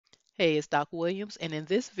Hey, it's Doc Williams, and in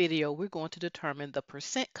this video, we're going to determine the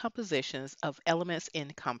percent compositions of elements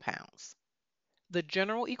in compounds. The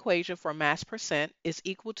general equation for mass percent is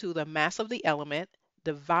equal to the mass of the element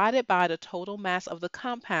divided by the total mass of the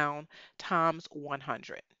compound times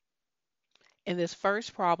 100. In this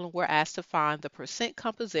first problem, we're asked to find the percent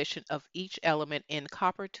composition of each element in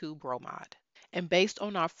copper 2 bromide. And based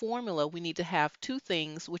on our formula, we need to have two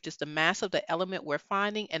things, which is the mass of the element we're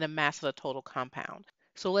finding and the mass of the total compound.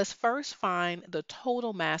 So let's first find the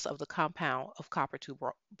total mass of the compound of copper 2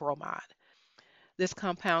 bromide. This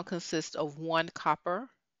compound consists of 1 copper,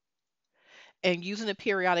 and using the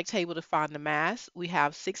periodic table to find the mass, we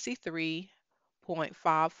have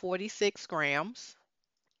 63.546 grams,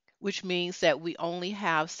 which means that we only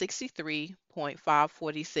have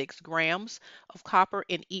 63.546 grams of copper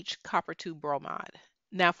in each copper 2 bromide.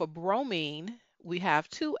 Now for bromine, we have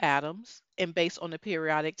two atoms, and based on the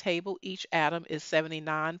periodic table, each atom is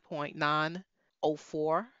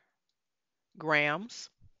 79.904 grams,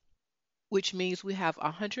 which means we have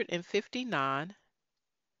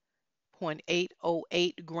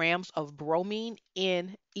 159.808 grams of bromine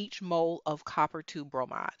in each mole of copper 2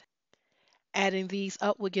 bromide. Adding these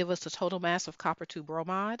up will give us the total mass of copper 2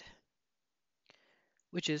 bromide,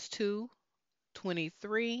 which is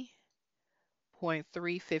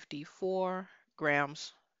 223.354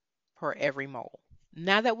 grams per every mole.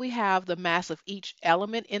 Now that we have the mass of each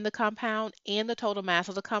element in the compound and the total mass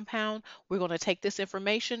of the compound, we're going to take this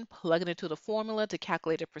information, plug it into the formula to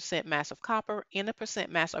calculate the percent mass of copper and the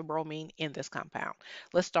percent mass of bromine in this compound.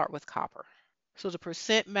 Let's start with copper. So the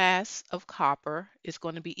percent mass of copper is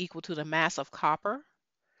going to be equal to the mass of copper,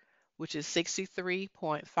 which is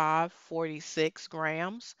 63.546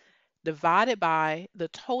 grams, divided by the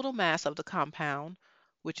total mass of the compound,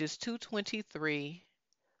 which is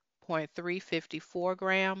 223.354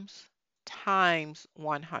 grams times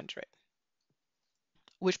 100,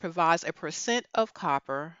 which provides a percent of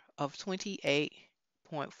copper of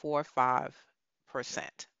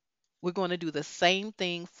 28.45%. We're going to do the same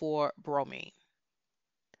thing for bromine.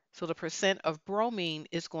 So the percent of bromine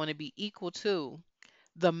is going to be equal to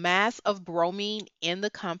the mass of bromine in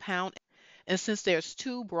the compound. And since there's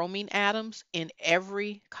two bromine atoms in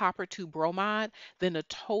every copper 2 bromide, then the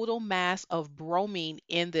total mass of bromine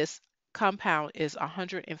in this compound is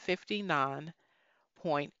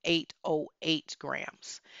 159.808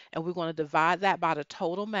 grams. And we're going to divide that by the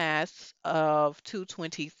total mass of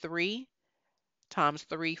 223 times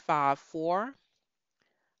 354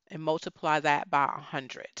 and multiply that by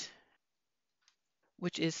 100,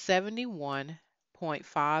 which is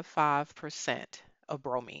 71.55% of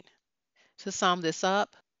bromine. To sum this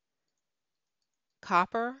up,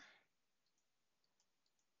 copper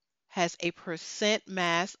has a percent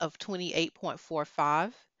mass of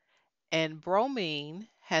 28.45 and bromine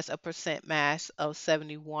has a percent mass of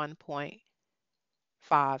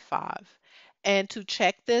 71.55. And to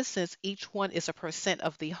check this, since each one is a percent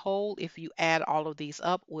of the whole, if you add all of these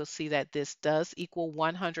up, we'll see that this does equal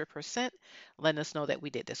 100%, letting us know that we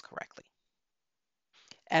did this correctly.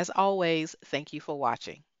 As always, thank you for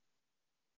watching.